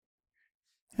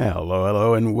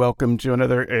Hello, and welcome to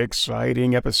another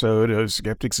exciting episode of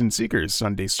Skeptics and Seekers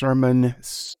Sunday Sermon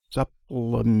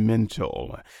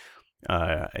Supplemental.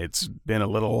 It's been a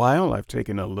little while. I've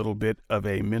taken a little bit of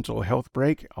a mental health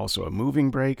break, also a moving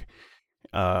break,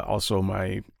 also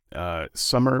my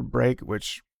summer break,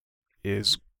 which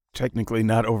is technically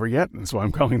not over yet, and so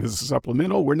I'm calling this a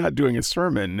supplemental. We're not doing a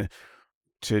sermon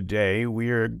today.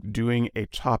 We're doing a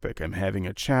topic. I'm having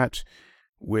a chat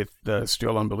with the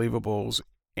Still Unbelievable's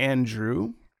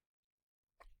Andrew,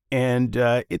 and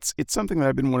it's something that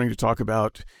I've been wanting to talk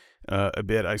about a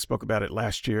bit. I spoke about it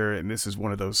last year, and this is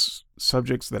one of those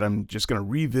subjects that I'm just going to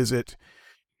revisit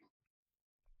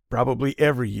probably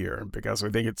every year because I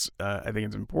think it's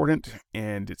important,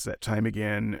 and it's that time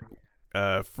again.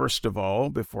 First of all,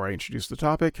 before I introduce the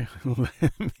topic, let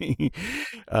me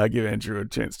give Andrew a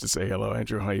chance to say hello.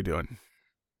 Andrew, how you doing?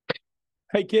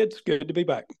 Hey kids, good to be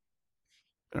back.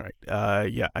 All right.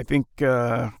 Yeah, I think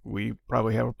we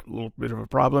probably have a little bit of a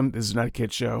problem. This is not a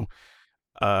kid show,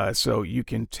 so you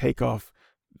can take off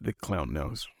the clown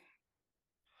nose.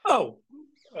 Oh,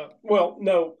 well,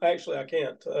 no, actually, I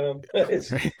can't.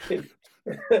 It,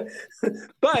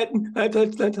 but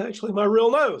that's actually my real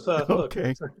nose. Look,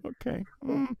 Okay. Okay.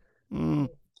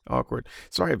 Awkward.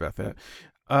 Sorry about that.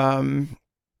 Um,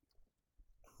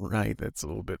 right. That's a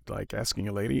little bit like asking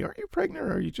a lady, "Are you pregnant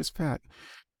or are you just fat?"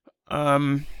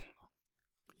 Um,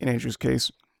 in Andrew's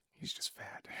case, he's just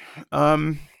fat.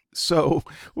 So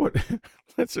what?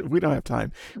 We don't have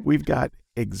time. We've got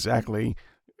exactly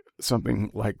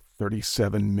something like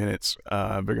 37 minutes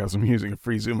because I'm using a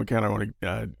free Zoom account. I want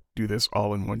to do this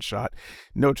all in one shot.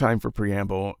 No time for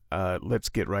preamble. Let's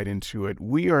get right into it.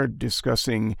 We are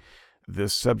discussing the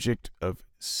subject of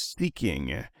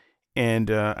seeking.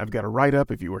 And I've got a write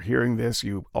up. If you were hearing this,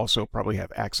 you also probably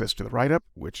have access to the write up,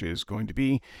 which is going to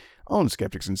be on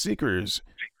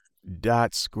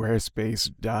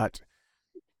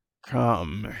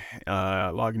skepticsandseekers.squarespace.com.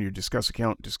 Log in your Discuss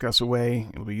account, discuss away.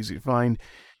 It'll be easy to find.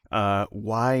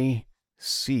 Why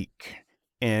seek?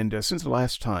 And since the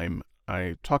last time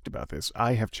I talked about this,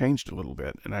 I have changed a little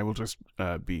bit, and I will just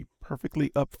be perfectly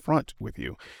upfront with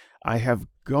you. I have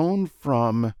gone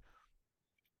from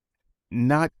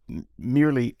not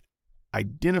merely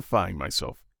identifying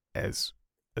myself as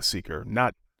a seeker,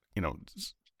 not, you know,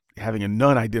 having a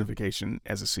non identification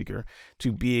as a seeker,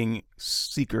 to being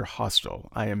seeker hostile.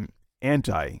 I am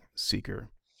anti seeker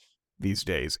these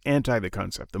days, anti the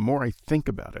concept. The more I think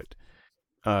about it,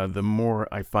 the more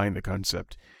I find the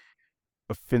concept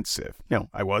offensive. Now,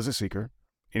 I was a seeker.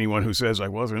 Anyone who says I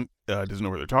wasn't doesn't know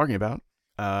what they're talking about.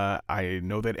 I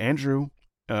know that Andrew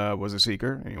was a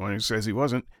seeker. Anyone who says he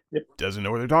wasn't yep. doesn't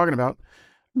know what they're talking about.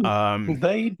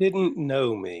 They didn't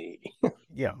know me.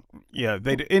 Yeah, yeah.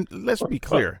 And let's be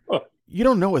clear. You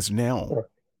don't know us now.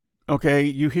 Okay,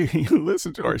 you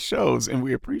listen to our shows, and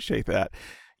we appreciate that.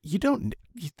 You don't.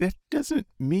 That doesn't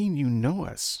mean you know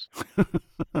us.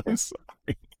 I'm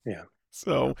sorry. Yeah.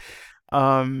 So,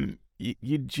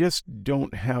 you just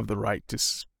don't have the right to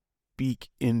speak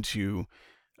into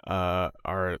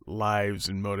our lives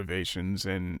and motivations,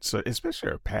 and so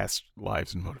especially our past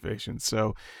lives and motivations.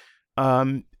 So,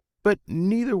 but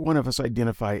neither one of us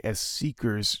identify as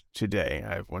seekers today.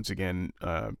 I have once again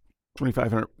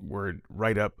 2,500 word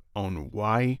write up on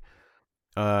why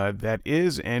that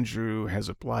is. Andrew has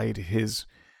applied his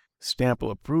stamp of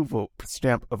approval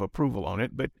on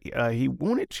it, but he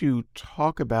wanted to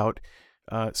talk about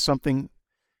something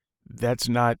that's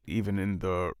not even in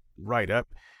the write up.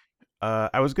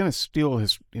 I was going to steal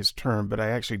his term, but I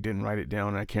actually didn't write it down.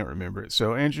 And I can't remember it.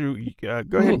 So, Andrew,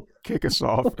 go ahead and kick us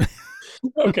off.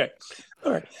 Okay.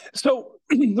 All right. So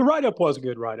the write up was a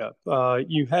good write up.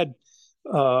 You had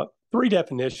three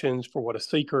definitions for what a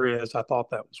seeker is. I thought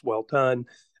that was well done.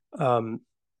 And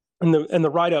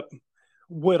the write up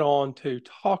went on to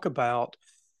talk about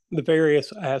the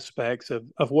various aspects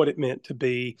of what it meant to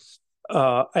be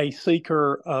a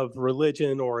seeker of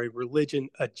religion or a religion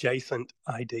adjacent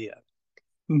idea.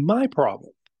 My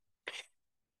problem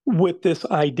with this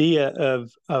idea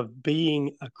of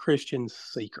being a Christian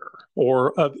seeker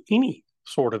or of any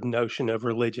sort of notion of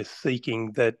religious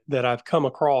seeking that I've come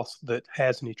across that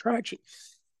has any traction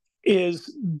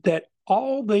is that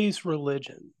all these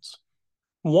religions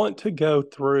want to go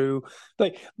through,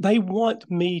 they want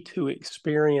me to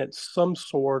experience some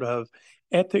sort of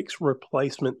ethics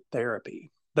replacement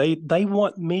therapy. They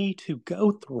want me to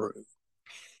go through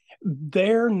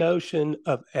their notion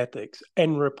of ethics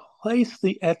and replace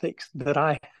the ethics that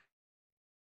I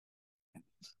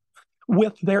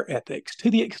with their ethics to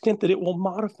the extent that it will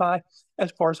modify, as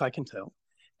far as I can tell,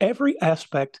 every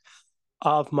aspect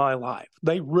of my life.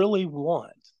 They really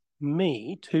want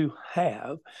me to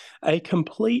have a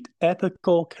complete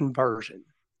ethical conversion,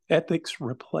 ethics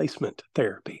replacement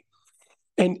therapy.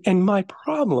 And my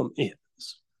problem is,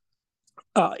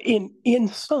 in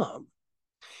some,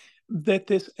 that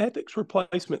this ethics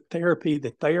replacement therapy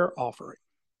that they are offering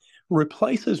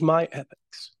replaces my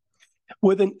ethics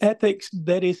with an ethics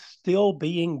that is still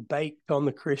being baked on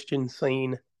the Christian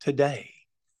scene today.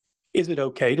 Is it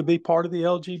okay to be part of the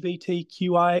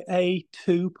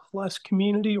LGBTQIA2 plus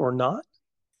community or not?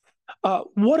 Uh,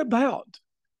 what about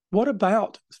what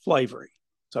about slavery?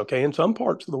 It's okay in some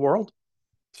parts of the world,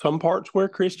 some parts where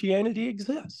Christianity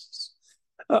exists.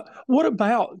 What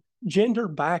about gender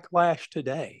backlash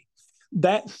today?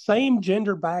 That same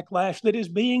gender backlash that is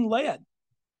being led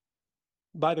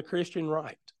by the Christian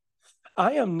right.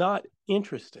 I am not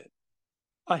interested.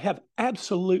 I have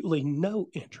absolutely no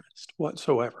interest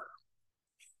whatsoever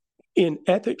in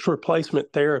ethics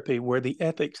replacement therapy, where the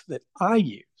ethics that I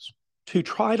use to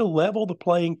try to level the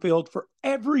playing field for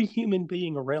every human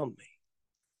being around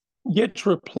me gets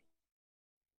replaced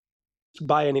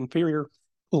by an inferior,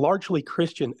 largely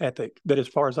Christian ethic that, as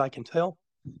far as I can tell,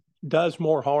 does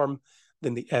more harm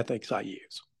than the ethics I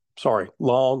use. Sorry,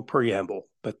 long preamble,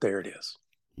 but there it is.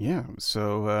 Yeah,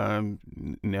 so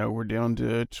now we're down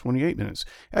to 28 minutes.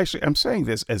 Actually, I'm saying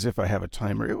this as if I have a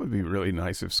timer. It would be really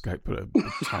nice if Skype put a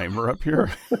timer up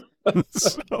here.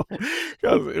 So,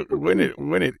 'cause when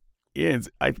it ends,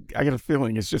 I got a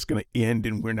feeling it's just going to end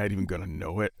and we're not even going to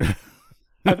know it.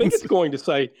 I think it's going to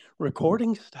say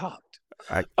recording stopped.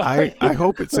 I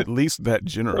hope it's at least that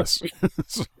generous.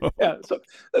 So, Yeah. So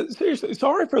seriously,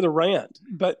 sorry for the rant,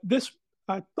 but this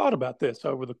I thought about this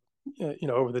over the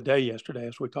over the day yesterday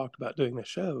as we talked about doing the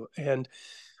show, and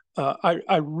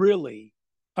I really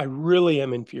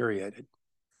am infuriated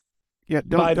yeah,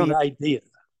 by the idea.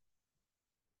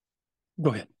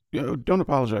 Go ahead. don't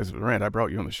apologize for the rant. I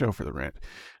brought you on the show for the rant.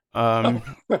 Oh, Um,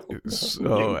 you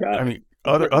so got I it. mean,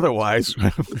 otherwise,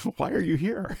 why are you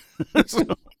here? So,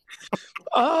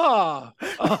 Are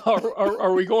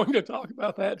we going to talk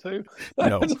about that too?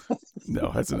 no,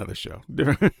 no, that's another show.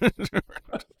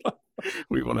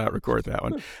 We will not record that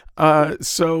one.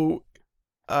 So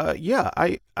yeah,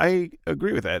 I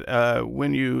agree with that.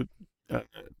 When you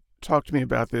talked to me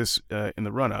about this in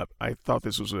the run up, I thought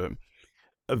this was a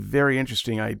very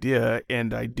interesting idea,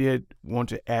 and I did want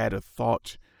to add a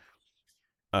thought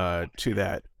to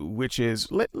that, which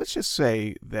is let's just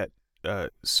say that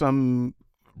some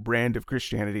brand of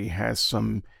Christianity has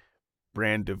some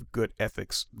brand of good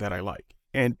ethics that I like.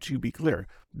 And to be clear,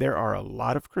 there are a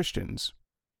lot of Christians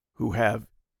who have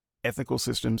ethical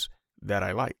systems that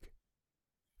I like.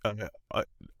 Uh, uh,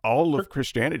 all of Sure.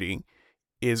 Christianity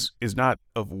is not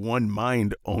of one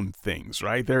mind on things,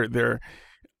 right?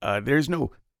 There's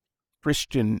no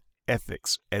Christian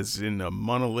ethics as in a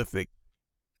monolithic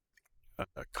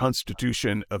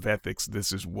constitution of ethics.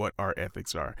 This is what our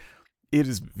ethics are. It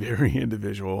is very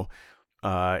individual,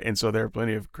 and so there are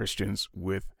plenty of Christians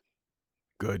with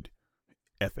good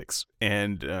ethics,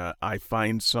 and I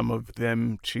find some of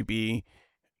them to be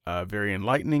very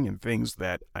enlightening and things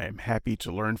that I am happy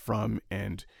to learn from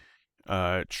and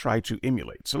try to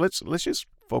emulate. So let's just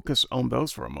focus on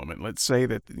those for a moment. Let's say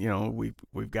that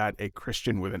we've got a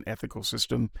Christian with an ethical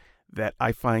system that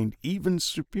I find even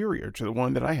superior to the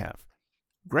one that I have.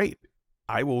 Great.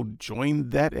 I will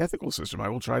join that ethical system. I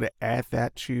will try to add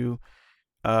that to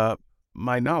uh,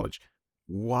 my knowledge.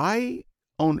 Why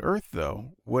on earth,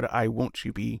 though, would I want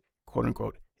to be, quote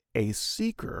unquote, a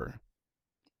seeker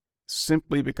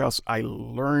simply because I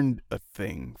learned a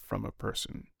thing from a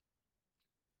person?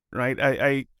 Right?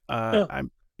 Yeah.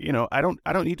 I'm, I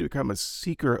don't need to become a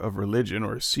seeker of religion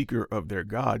or a seeker of their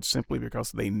God simply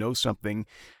because they know something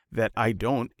that I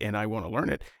don't and I want to learn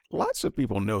it. Lots of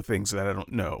people know things that I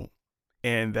don't know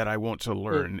and that I want to Mm.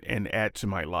 learn and add to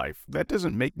my life. That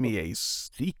doesn't make me a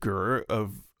seeker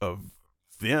of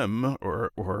them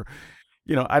or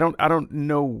I don't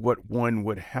know what one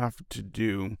would have to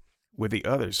do with the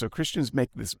other. So Christians make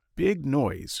this big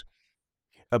noise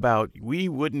about we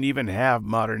wouldn't even have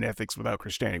modern ethics without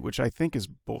Christianity, which I think is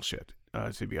bullshit,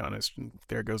 to be honest. And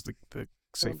there goes the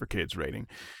safer kids rating.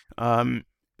 Um,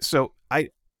 so I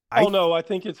Oh no, I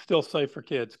think it's still safe for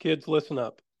kids. Kids, listen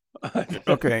up.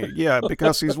 okay, yeah,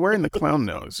 because he's wearing the clown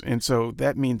nose, and so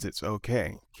that means it's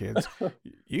okay, kids.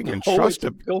 You can No, trust it's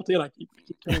a built in. I keep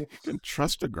telling you can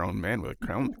trust a grown man with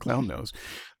a clown nose.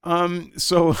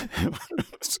 So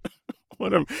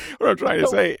what I'm what I'm trying to you.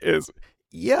 say is,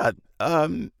 yeah,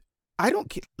 I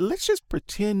don't. Let's just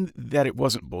pretend that it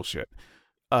wasn't bullshit,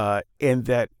 and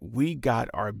that we got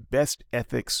our best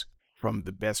ethics from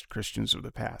the best Christians of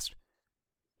the past.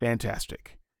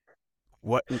 Fantastic.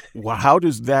 What? How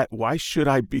does that? Why should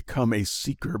I become a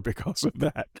seeker because of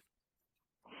that?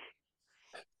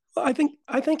 I think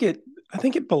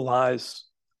it belies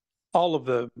all of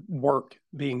the work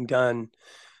being done,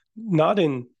 not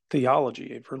in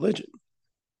theology of religion,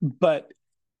 but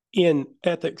in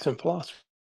ethics and philosophy.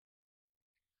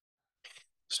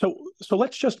 So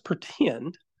let's just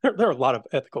pretend there are a lot of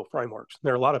ethical frameworks.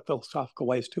 There are a lot of philosophical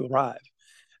ways to arrive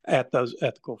at those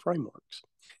ethical frameworks.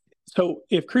 So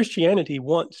if Christianity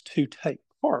wants to take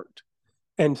part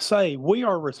and say we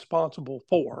are responsible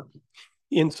for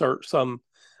insert some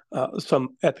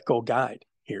ethical guide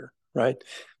here, right?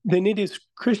 Then it is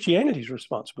Christianity's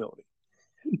responsibility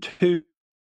to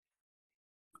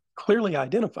clearly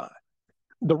identify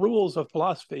the rules of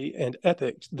philosophy and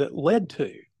ethics that led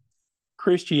to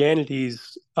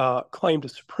Christianity's claim to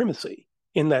supremacy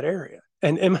in that area.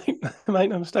 And make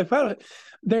no mistake about it,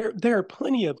 there are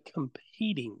plenty of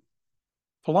competing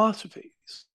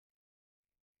philosophies.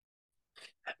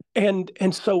 And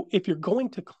so if you're going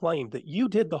to claim that you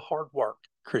did the hard work,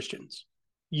 Christians,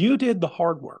 you did the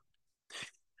hard work,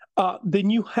 then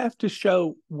you have to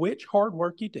show which hard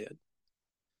work you did,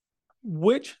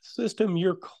 which system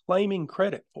you're claiming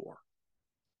credit for,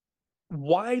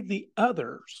 why the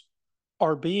others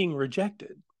are being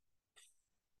rejected,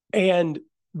 and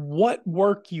what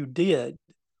work you did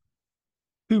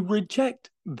to reject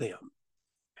them.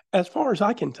 As far as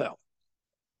I can tell,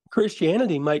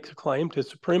 Christianity makes a claim to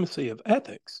supremacy of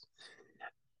ethics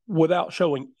without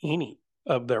showing any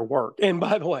of their work. And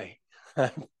by the way,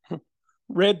 I've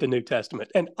read the New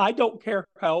Testament, and I don't care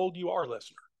how old you are,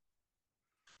 listener.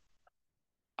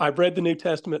 I've read the New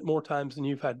Testament more times than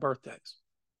you've had birthdays.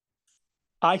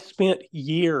 I spent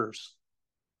years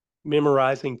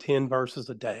memorizing 10 verses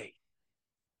a day.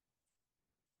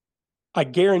 I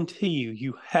guarantee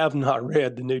you have not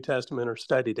read the New Testament or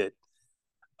studied it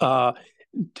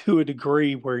to a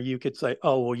degree where you could say,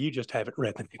 oh, well, you just haven't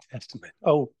read the New Testament.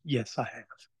 Oh, yes, I have.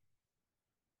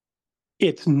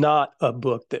 It's not a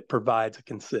book that provides a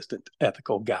consistent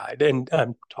ethical guide. And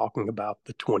I'm talking about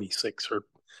the 26 or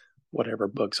whatever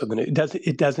books of the New.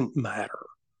 It doesn't matter.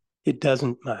 It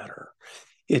doesn't matter.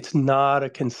 It's not a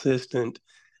consistent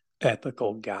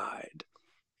ethical guide.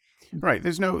 Right.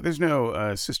 There's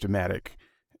no systematic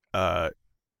uh,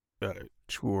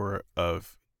 tour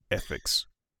of ethics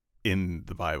in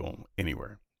the Bible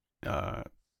anywhere. Uh,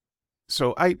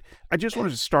 so I just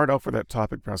wanted to start off with that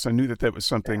topic, because I knew that that was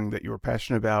something that you were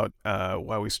passionate about.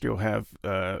 While we still have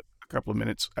a couple of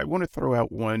minutes, I want to throw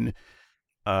out one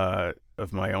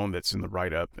of my own that's in the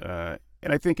write up,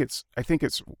 and I think it's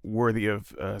worthy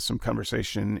of some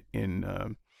conversation in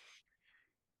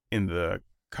the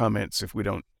comments if we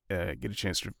don't get a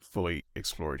chance to fully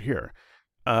explore it here.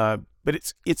 But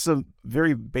it's a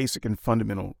very basic and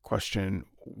fundamental question.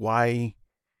 Why?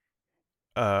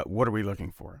 What are we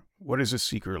looking for? What is a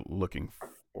seeker looking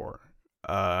for?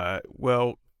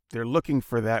 Well, they're looking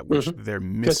for that which Mm-hmm. they're Good.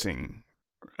 missing.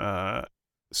 Uh,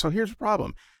 so here's the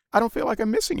problem. I don't feel like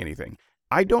I'm missing anything.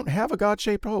 I don't have a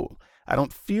God-shaped hole. I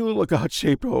don't feel a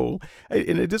God-shaped hole.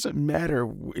 And it doesn't matter,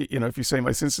 if you say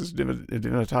my sensus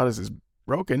divinitatis is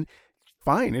broken,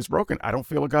 fine, it's broken. I don't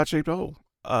feel a God-shaped hole.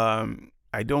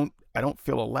 I don't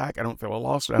feel a lack. I don't feel a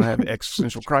loss. I don't have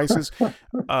existential crisis.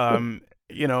 And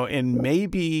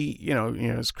maybe,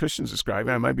 as Christians describe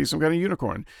it, I might be some kind of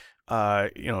unicorn,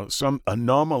 some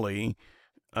anomaly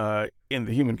in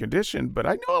the human condition. But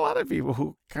I know a lot of people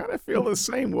who kind of feel the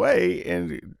same way,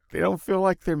 and they don't feel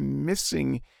like they're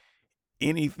missing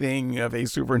anything of a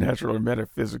supernatural or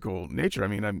metaphysical nature. I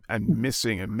mean, I'm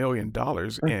missing $1 million,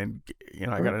 and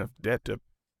I got enough debt to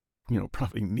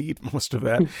probably need most of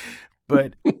that.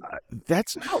 But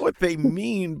that's not what they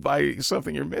mean by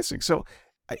something you're missing. So,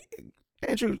 I,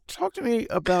 Andrew, talk to me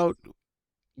about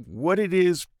what it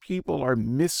is people are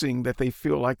missing that they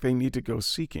feel like they need to go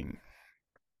seeking.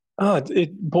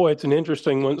 Boy, it's an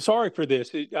interesting one. Sorry for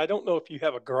this. I don't know if you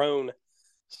have a groan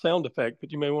sound effect,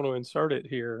 but you may want to insert it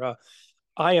here.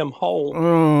 I am whole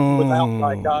without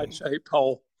my Oh, God-shaped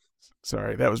hole.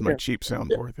 sorry, that was my Yeah. cheap Yeah.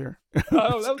 soundboard there.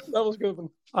 Oh, that was a good one.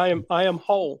 I am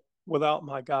whole without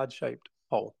my God-shaped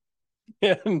hole.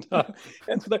 And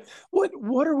so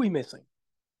what are we missing?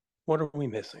 What are we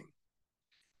missing?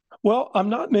 Well, I'm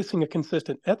not missing a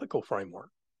consistent ethical framework.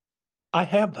 I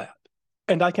have that.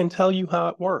 And I can tell you how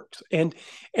it works. And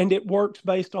it works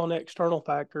based on external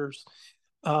factors,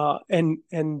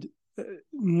 and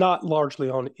not largely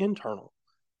on internal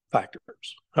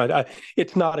factors. Right?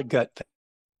 It's not a gut thing,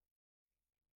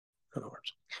 in other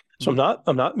words. So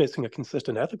I'm not missing a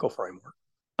consistent ethical framework.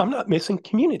 I'm not missing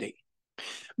community.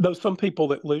 Though some people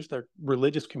that lose their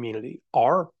religious community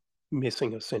are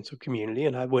missing a sense of community,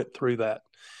 and I went through that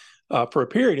for a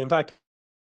period. In fact,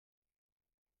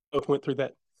 both went through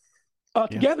that Yeah.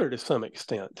 together to some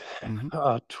extent.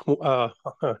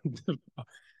 Mm-hmm.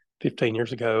 15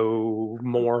 years ago,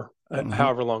 more, Mm-hmm.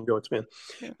 however long ago it's been.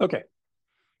 Yeah. Okay.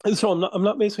 And so I'm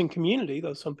not missing community,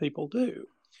 though some people do.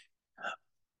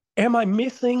 Am I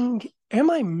missing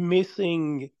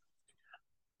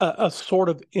a sort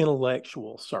of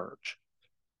intellectual search?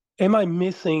 Am I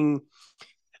missing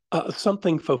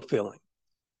something fulfilling?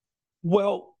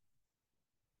 Well,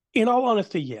 in all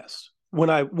honesty, yes. When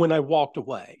I walked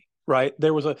away, right,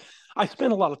 I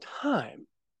spent a lot of time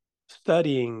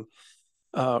studying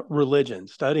religion,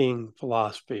 studying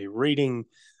philosophy, reading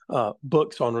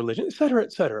books on religion, et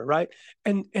cetera, right?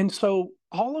 And so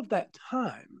all of that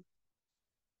time,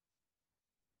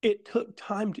 it took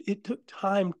time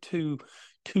to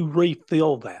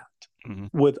refill that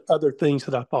Mm-hmm. with other things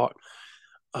that I thought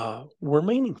were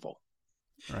meaningful.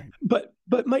 Right. But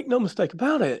make no mistake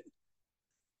about it,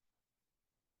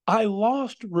 I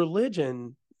lost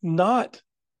religion not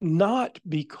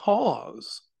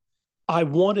because I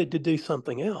wanted to do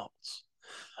something else.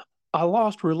 I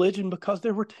lost religion because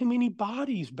there were too many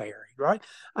bodies buried, right?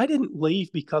 I didn't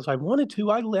leave because I wanted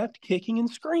to. I left kicking and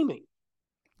screaming.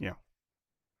 Yeah.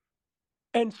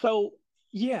 And so,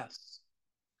 yes,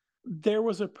 there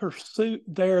was a pursuit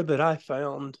there that I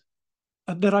found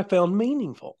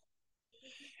meaningful.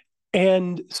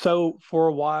 And so for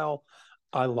a while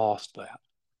I lost that.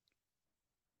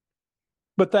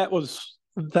 But that was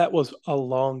a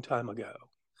long time ago.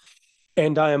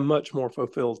 And I am much more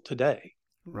fulfilled today.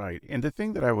 Right. And the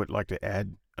thing that I would like to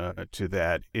add to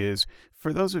that is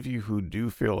for those of you who do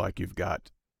feel like you've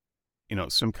got,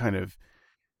 some kind of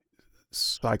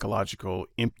psychological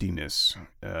emptiness,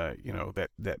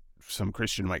 that some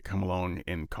Christian might come along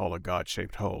and call a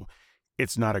God-shaped hole.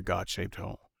 It's not a God-shaped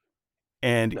hole.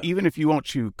 And No. even if you want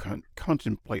to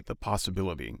contemplate the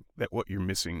possibility that what you're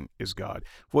missing is God,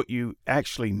 what you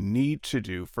actually need to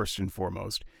do, first and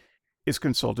foremost, is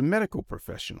consult a medical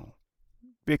professional.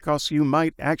 Because you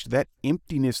might actually, that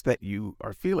emptiness that you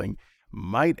are feeling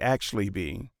might actually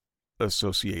be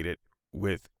associated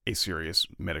with a serious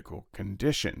medical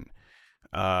condition.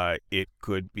 It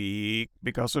could be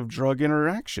because of drug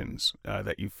interactions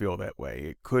that you feel that way.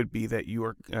 It could be that you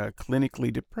are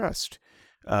clinically depressed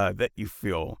that you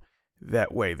feel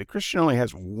that way. The Christian only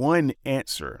has one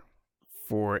answer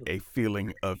for a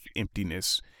feeling of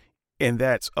emptiness, and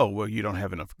that's, oh, well, you don't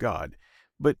have enough God.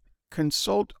 But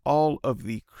consult all of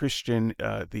the Christian,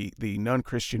 the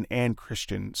non-Christian and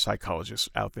Christian psychologists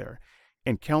out there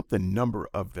and count the number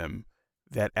of them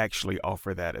that actually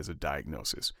offer that as a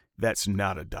diagnosis. That's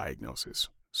not a diagnosis.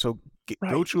 So go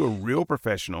Right. to a real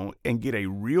professional and get a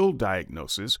real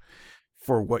diagnosis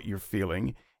for what you're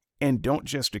feeling, and don't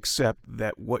just accept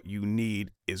that what you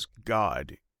need is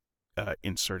God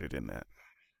inserted in that.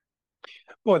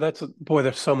 Boy,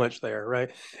 there's so much there,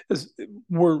 right? As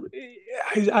we're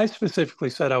I specifically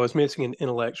said I was missing an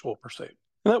intellectual pursuit,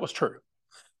 and that was true.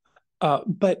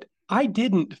 But I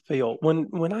didn't feel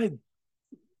when I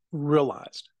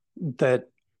realized that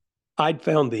I'd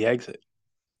found the exit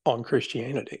on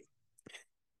Christianity,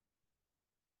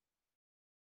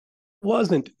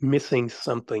 wasn't missing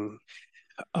something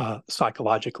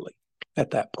psychologically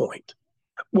at that point.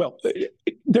 Well,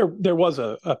 there was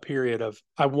a period of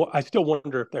I still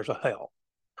wonder if there's a hell,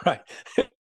 right?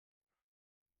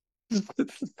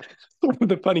 Sort of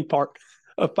the funny part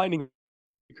of finding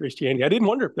Christianity. I didn't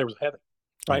wonder if there was heaven,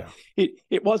 right? Yeah.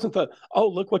 It wasn't the, oh,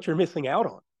 look what you're missing out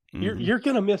on. You're Mm-hmm. you're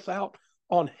going to miss out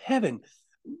on heaven.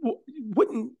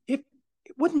 Wouldn't if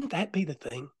wouldn't that be the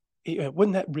thing?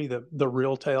 Wouldn't that be the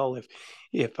real tale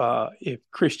if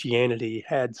Christianity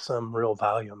had some real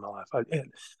value in my life?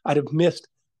 I'd have missed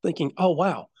thinking, oh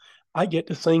wow, I get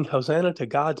to sing Hosanna to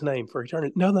God's name for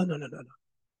eternity. No, no, no, no, no, no.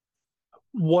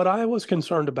 What I was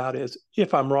concerned about is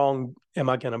if I'm wrong, am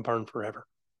I going to burn forever?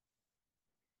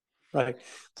 Right.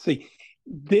 See,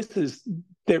 this is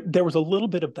there was a little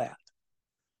bit of that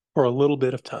for a little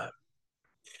bit of time,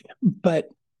 but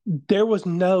there was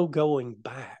no going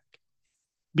back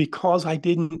because I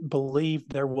didn't believe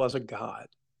there was a God.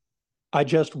 I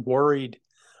just worried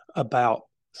about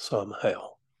some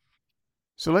hell.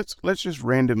 So let's just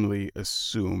randomly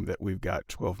assume that we've got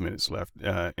 12 minutes left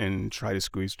and try to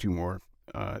squeeze two more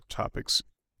topics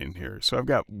in here. So I've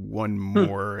got one Hmm.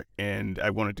 more, and I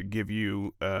wanted to give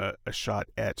you a shot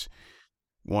at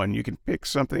one. You can pick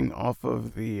something off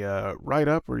of the write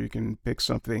up, or you can pick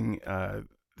something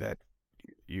that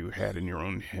you had in your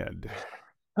own head.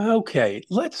 Okay,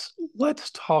 let's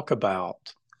talk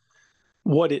about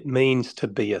what it means to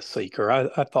be a seeker.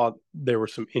 I thought there were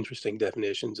some interesting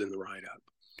definitions in the write-up.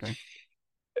 Okay.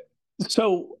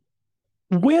 So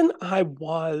when I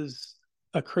was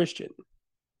a Christian,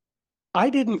 I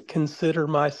didn't consider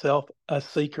myself a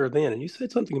seeker then. And you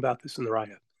said something about this in the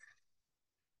write-up.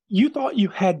 You thought you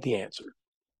had the answer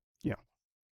Yeah.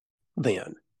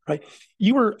 then, right?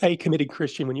 You were a committed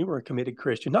Christian when you were a committed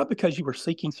Christian, not because you were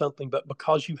seeking something, but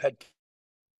because you had the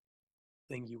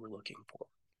thing you were looking for.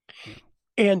 Yeah.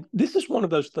 And this is one of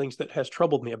those things that has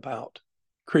troubled me about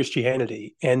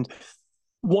Christianity. And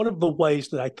one of the ways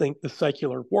that I think the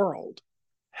secular world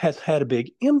has had a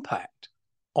big impact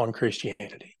on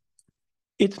Christianity.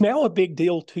 It's now a big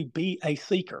deal to be a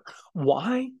seeker.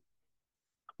 Why?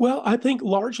 Well, I think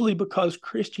largely because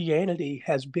Christianity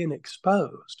has been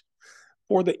exposed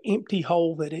for the empty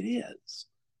hole that it is.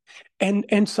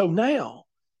 And so now,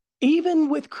 even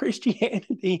with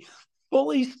Christianity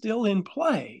fully still in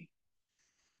play,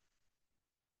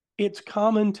 it's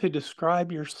common to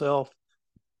describe yourself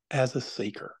as a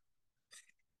seeker.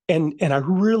 And I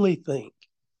really think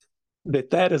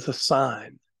that that is a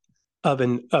sign of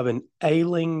an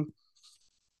ailing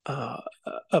uh,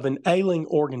 of an ailing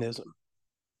organism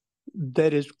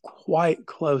that is quite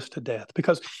close to death.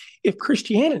 Because if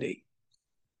Christianity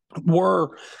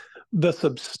were the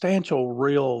substantial,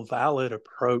 real, valid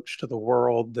approach to the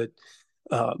world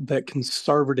that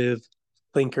conservative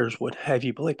thinkers would have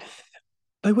you believe,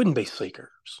 they wouldn't be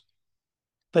seekers.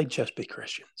 They'd just be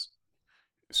Christians.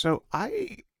 So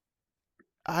I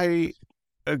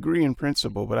agree in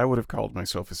principle, but I would have called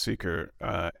myself a seeker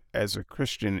as a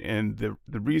Christian, and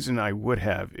the reason I would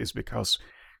have is because,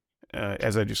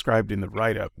 as I described in the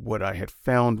write up, what I had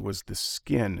found was the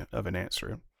skin of an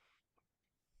answer,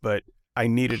 but I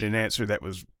needed an answer that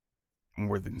was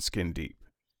more than skin deep.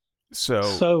 So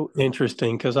So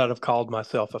interesting because I'd have called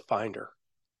myself a finder.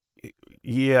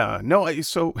 yeah, no,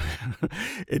 so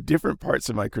at different parts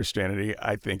of my Christianity,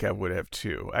 I think I would have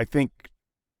too. I think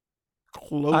I'd have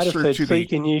closer said, to the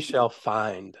 "Seek and ye shall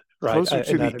find." Right, closer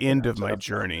to and I'd the have been end of my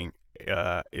absolutely fine.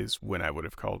 journey is when I would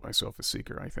have called myself a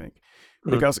seeker. I think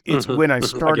because it's Mm-hmm,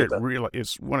 mm-hmm. I get that.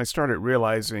 it's when I started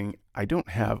realizing I don't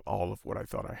have all of what I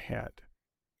thought I had.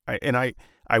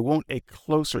 I want a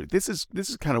closer. This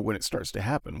is kind of when it starts to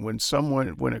happen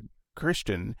when a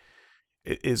Christian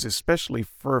is especially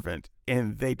fervent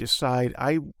and they decide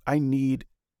I need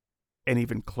an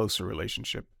even closer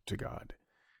relationship to God.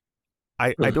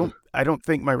 Mm-hmm, I don't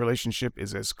think my relationship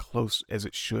is as close as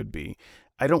it should be.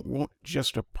 I don't want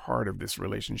just a part of this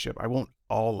relationship. I want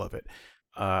all of it.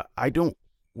 I don't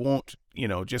want,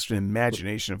 just an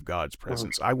imagination of God's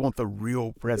presence. I want the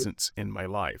real presence in my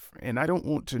life. And I don't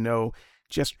want to know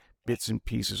just bits and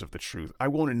pieces of the truth. I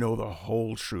want to know the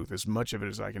whole truth, as much of it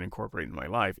as I can incorporate in my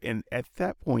life. And at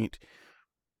that point,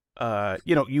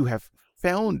 you have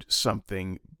found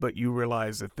something, but you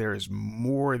realize that there is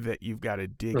more that you've got to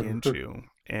dig mm-hmm, into.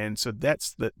 And so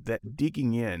that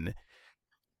digging in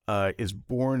is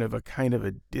born of a kind of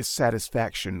a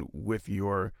dissatisfaction with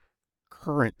your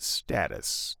current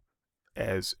status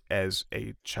as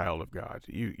a child of God.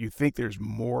 You think there's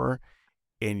more,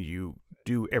 and you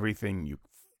do everything you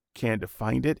can to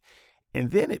find it,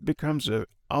 and then it becomes a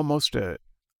almost a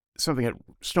something that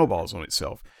snowballs on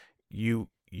itself. You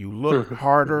look mm-hmm,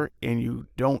 harder and you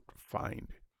don't find.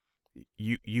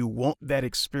 You want that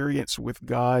experience with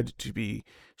God to be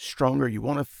stronger. You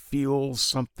want to feel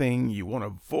something. You want a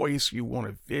voice. You want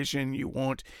a vision. You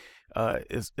want a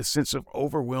sense of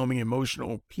overwhelming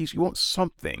emotional peace. You want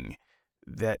something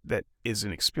that is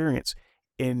an experience.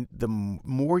 And the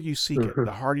more you seek it, mm-hmm.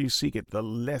 the harder you seek it, the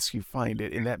less you find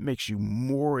it, and that makes you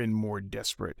more and more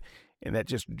desperate, and that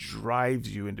just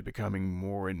drives you into becoming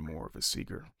more and more of a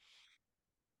seeker.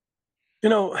 You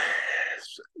know,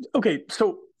 okay,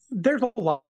 so there's a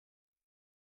lot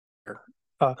here.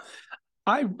 Uh,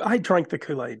 I drank the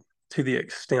Kool-Aid to the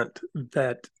extent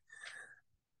that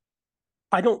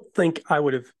I don't think I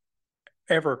would have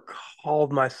ever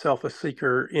called myself a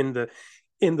seeker in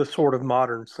the sort of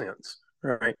modern sense,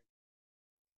 right?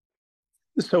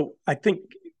 So I think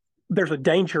there's a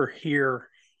danger here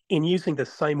in using the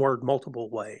same word multiple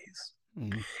ways.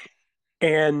 Mm-hmm.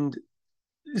 And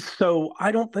so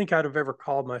I don't think I'd have ever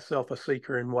called myself a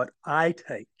seeker in what I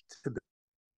take to be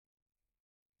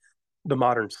the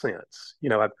modern sense.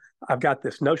 I've got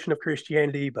this notion of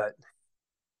Christianity, but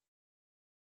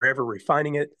forever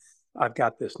refining it. I've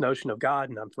got this notion of God,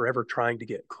 and I'm forever trying to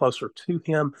get closer to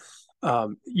Him.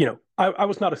 I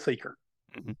was not a seeker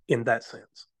Mm-hmm. in that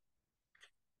sense.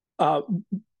 Uh,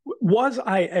 was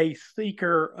I a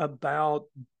seeker about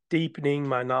deepening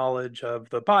my knowledge of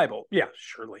the Bible? Yeah,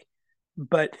 surely.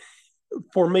 But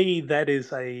for me,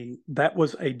 that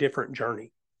was a different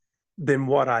journey than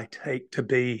what I take to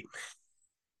be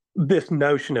this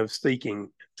notion of seeking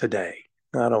today.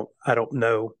 I don't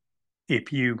know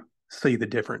if you see the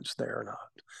difference there or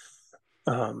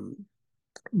not.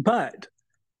 But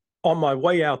on my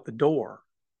way out the door,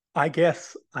 I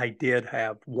guess I did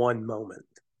have one moment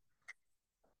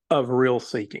of real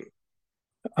seeking,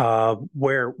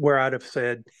 where I'd have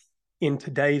said, in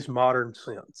today's modern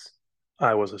sense,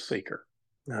 I was a seeker.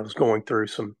 I was going through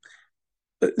some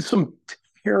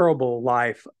terrible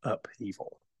life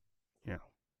upheaval. Yeah.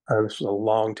 This was a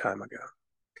long time ago,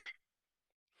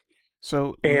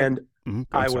 So and I'm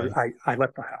sorry. I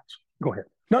left the house. Go ahead.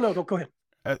 No, go ahead.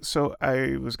 So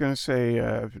I was going to say,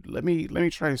 let me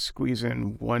try to squeeze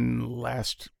in one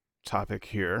last topic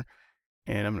here,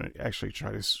 and I'm going to actually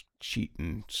try to cheat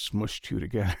and smush two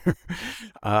together.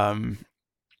 um,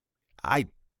 I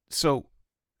so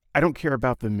I don't care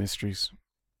about the mysteries.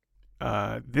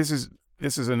 This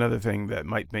is another thing that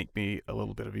might make me a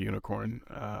little bit of a unicorn.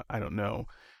 I don't know,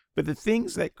 but the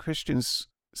things that Christians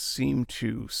seem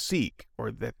to seek,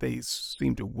 or that they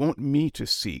seem to want me to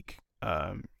seek,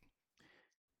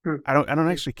 Hmm. I don't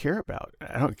actually care about.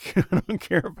 I don't I don't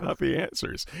care about the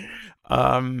answers.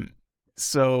 Um,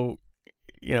 so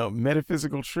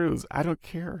metaphysical truths. I don't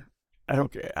care. I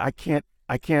don't. I can't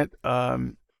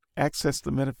access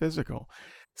the metaphysical.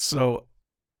 So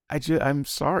I'm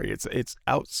sorry. It's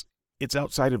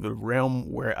outside of the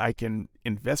realm where I can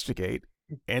investigate,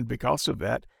 and because of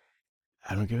that,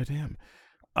 I don't give a damn.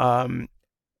 Um,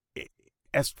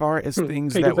 as far as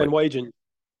things Peter that Van would. Wagen.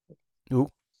 Ooh,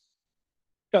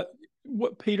 Uh,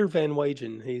 what Peter Van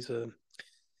Wagen? He's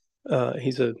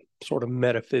a sort of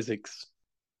metaphysics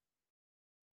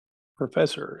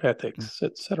professor, mm, ethics,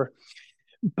 etc.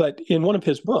 But in one of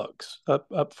his books,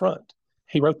 up front,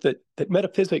 he wrote that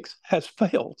metaphysics has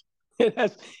failed. It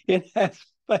has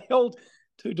failed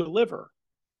to deliver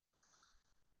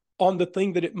on the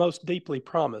thing that it most deeply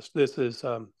promised. This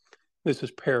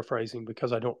is paraphrasing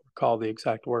because I don't recall the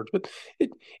exact words, but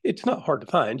it's not hard to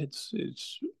find. It's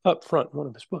up front in one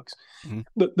of his books. mm,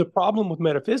 The problem with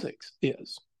metaphysics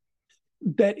is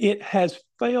that it has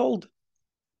failed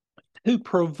to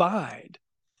provide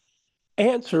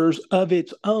answers of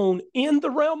its own in the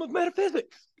realm of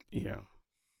metaphysics. yeah,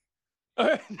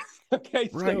 Okay,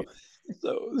 right.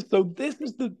 so this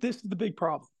is the big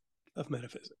problem of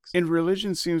metaphysics. And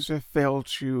religion seems to fail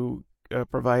to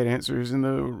provide answers in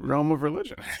the realm of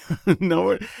religion.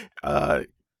 No,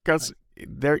 because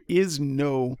there is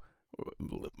no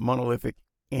monolithic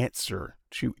answer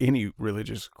to any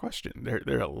religious question.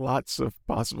 There are lots of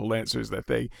possible answers that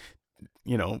they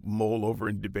mull over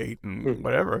and debate and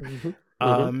whatever. Mm-hmm.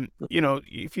 Mm-hmm.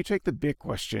 If you take the big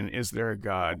question, is there a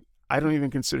God? I don't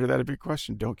even consider that a big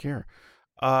question. Don't care.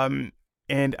 Um,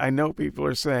 and I know people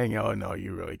are saying, "Oh no,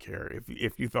 you really care.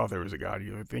 If you thought there was a God,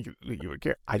 you would think you would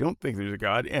care." I don't think there's a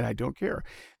God, and I don't care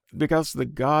because the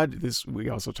God. This we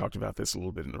also talked about this a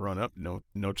little bit in the run up. No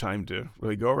time to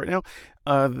really go over it now.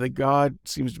 The God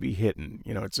seems to be hidden.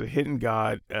 It's a hidden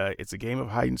God. It's a game of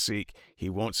hide and seek. He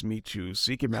wants me to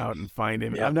seek him out and find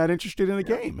him. Yeah, I'm not interested in the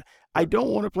yeah, game. I yeah. don't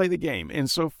want to play the game. And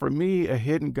so for me, a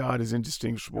hidden God is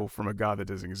indistinguishable from a God that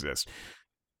doesn't exist.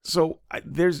 So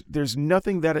there's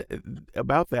nothing that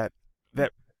about that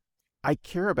I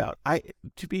care about.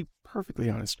 To be perfectly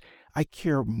honest, I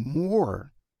care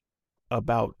more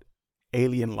about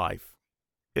alien life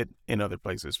in other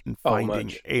places and Oh, finding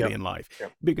much. Yep. alien life,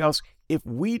 Yep. because if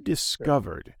we Yep.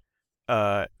 discovered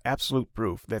absolute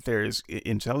proof that there is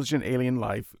intelligent alien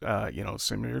life,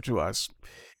 similar to us,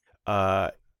 uh,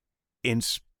 in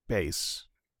space,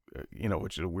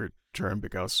 which is a weird term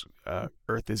because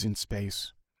Earth is in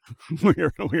space.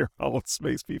 we're all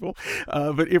space people.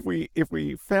 But if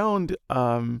we found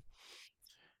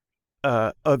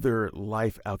other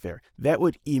life out there, that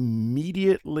would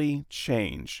immediately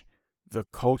change the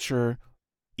culture,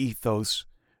 ethos,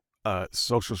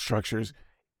 social structures,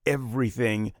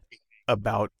 everything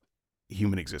about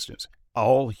human existence.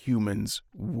 All humans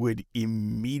would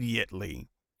immediately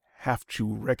have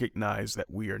to recognize that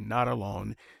we are not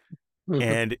alone, Mm-hmm.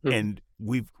 and Mm-hmm. and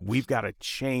we've got to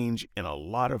change in a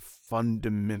lot of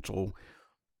fundamental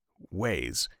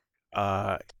ways.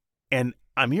 Uh, and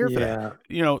I'm here for that.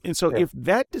 Yeah. And so Yeah. if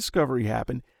that discovery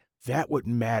happened, that would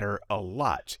matter a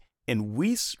lot. And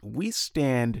we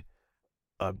stand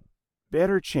a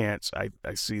better chance. I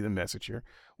see the message here.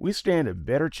 We stand a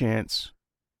better chance.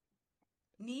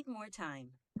 Need more time.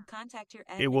 Contact your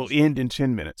It will administrator. end in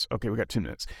 10 minutes. Okay, we got 10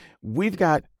 minutes. We've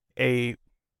got a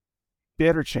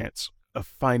better chance of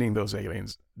finding those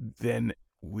aliens than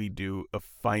we do of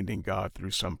finding God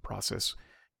through some process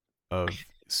of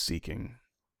seeking?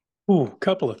 Ooh, a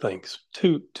couple of things.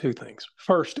 Two things.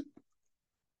 First,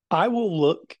 I will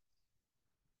look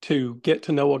to get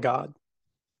to know a God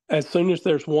as soon as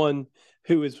there's one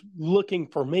who is looking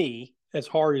for me, as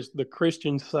hard as the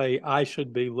Christians say I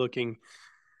should be looking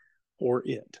for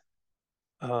it.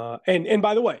 And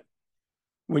by the way,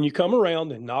 when you come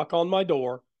around and knock on my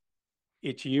door,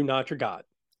 it's you, not your God.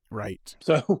 Right.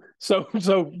 So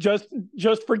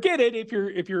just forget it.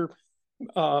 If you're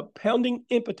pounding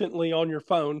impotently on your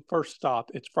phone, first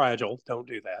stop. It's fragile. Don't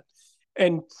do that.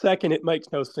 And second, it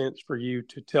makes no sense for you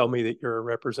to tell me that you're a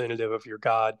representative of your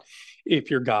God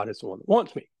if your God is the one that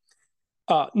wants me.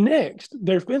 Next,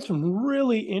 there's been some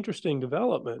really interesting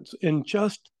developments in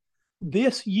just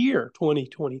this year,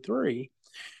 2023,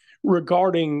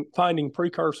 regarding finding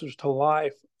precursors to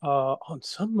life on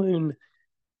some moon.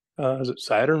 Is it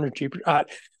Saturn or Jupiter?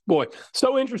 Boy,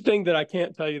 so interesting that I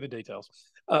can't tell you the details.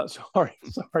 Sorry,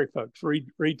 folks.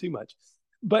 Read too much.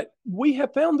 But we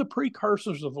have found the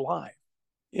precursors of life.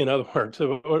 In other words,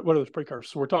 so what are those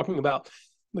precursors? We're talking about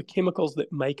the chemicals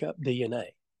that make up DNA,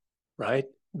 right?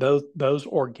 Those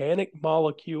organic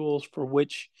molecules for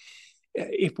which,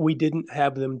 if we didn't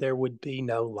have them, there would be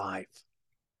no life,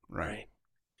 right?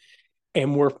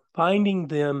 And we're finding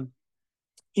them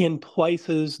in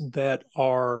places that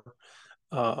are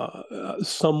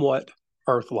somewhat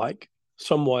Earth-like,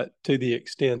 somewhat to the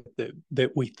extent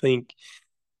that we think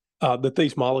that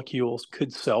these molecules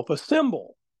could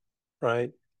self-assemble,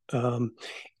 right?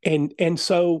 And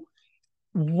so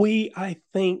I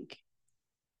think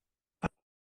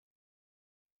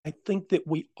that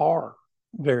we are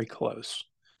very close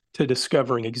to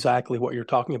discovering exactly what you're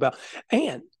talking about,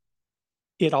 and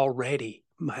it already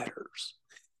matters.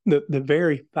 The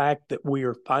very fact that we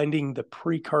are finding the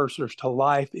precursors to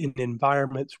life in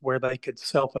environments where they could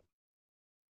self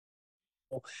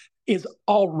is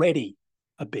already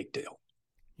a big deal.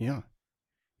 Yeah.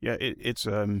 Yeah. It's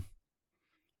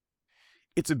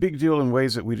a big deal in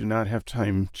ways that we do not have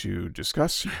time to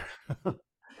discuss.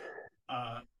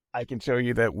 I can tell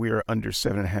you that we are under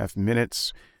 7.5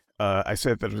 minutes. I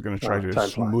said that I was going to try to Time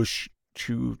flies. smush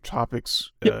two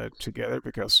topics Yep. together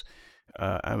because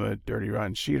I'm a dirty,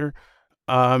 rotten cheater.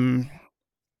 Um,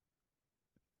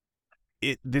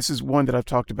 this is one that I've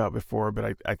talked about before,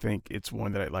 but I think it's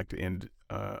one that I'd like to end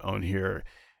on here.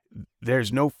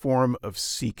 There's no form of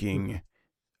seeking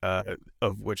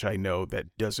of which I know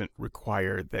that doesn't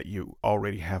require that you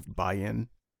already have buy-in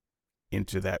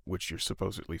into that which you're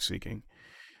supposedly seeking.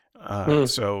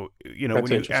 So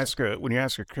That's interesting. when you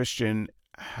ask a Christian,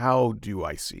 how do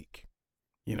I seek?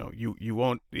 You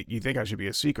won't. You think I should be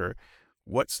a seeker?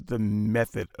 What's the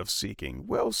method of seeking?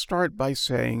 Well, start by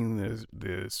saying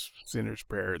the sinner's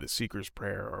prayer, the seeker's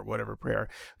prayer, or whatever prayer.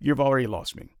 You've already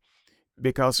lost me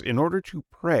because in order to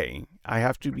pray, I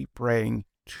have to be praying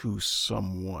to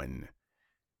someone.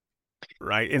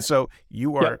 Right. And so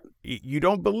Yep. you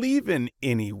don't believe in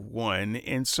anyone.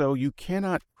 And so you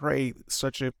cannot pray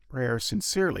such a prayer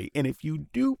sincerely. And if you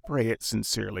do pray it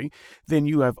sincerely, then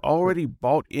you have already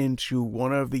bought into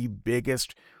one of the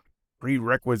biggest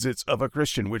prerequisites of a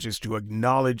Christian, which is to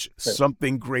acknowledge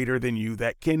something greater than you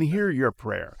that can hear your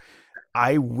prayer.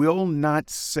 I will not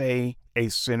say a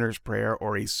sinner's prayer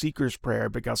or a seeker's prayer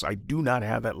because I do not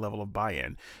have that level of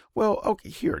buy-in. Well, okay,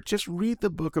 here, just read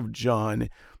the book of John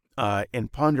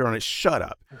and ponder on it. Shut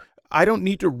up. I don't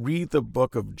need to read the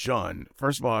book of John.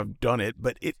 First of all, I've done it,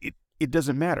 but it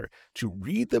doesn't matter. To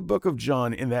read the book of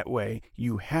John in that way,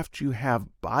 you have to have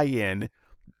buy-in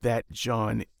that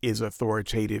John is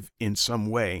authoritative in some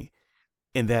way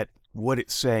and that what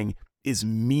it's saying is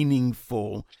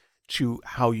meaningful to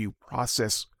how you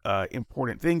process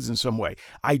important things in some way.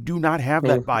 I do not have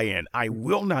that Mm-hmm. buy-in. I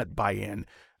will not buy in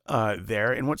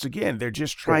there. And once again, they're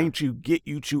just Yeah. trying to get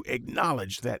you to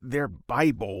acknowledge that their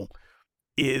Bible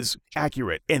is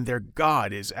accurate and their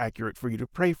God is accurate for you to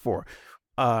pray for.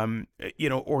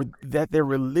 Or that their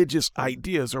religious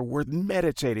ideas are worth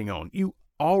meditating on. You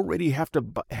already have to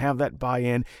have that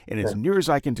buy-in, and as Yeah. near as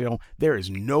I can tell, there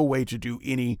is no way to do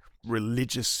any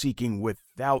religious seeking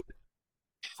without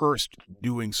first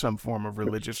doing some form of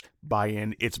religious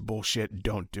buy-in. It's bullshit.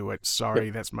 Don't do it. Yep. Sorry,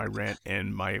 that's my rant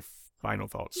and my final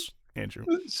thoughts, Andrew.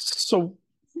 So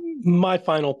my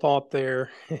final thought there,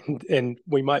 and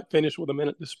we might finish with a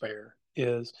minute to spare,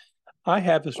 is I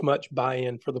have as much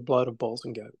buy-in for the blood of bulls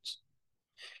and goats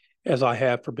as I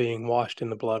have for being washed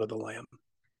in the blood of the Lamb.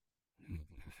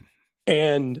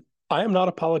 And I am not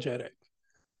apologetic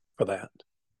for that.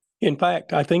 In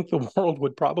fact, I think the world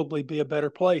would probably be a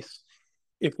better place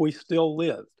if we still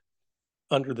lived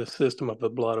under the system of the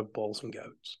blood of bulls and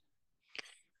goats.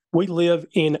 We live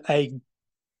in a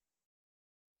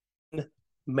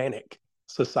manic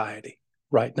society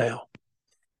right now.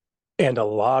 And a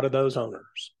lot of those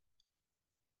owners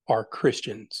are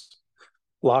Christians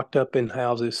locked up in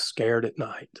houses, scared at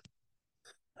night.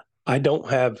 I don't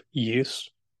have use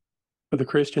for the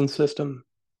Christian system.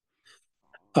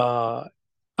 I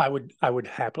would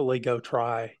happily go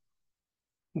try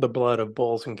the blood of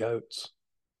bulls and goats,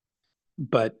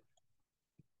 but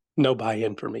no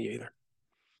buy-in for me either.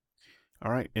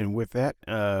 All right, and with that,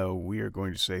 we are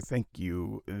going to say thank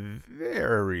you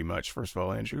very much, first of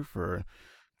all, Andrew, for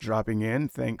dropping in.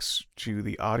 Thanks to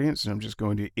the audience, and I'm just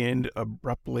going to end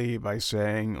abruptly by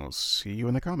saying I'll see you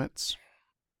in the comments.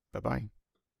 Bye-bye.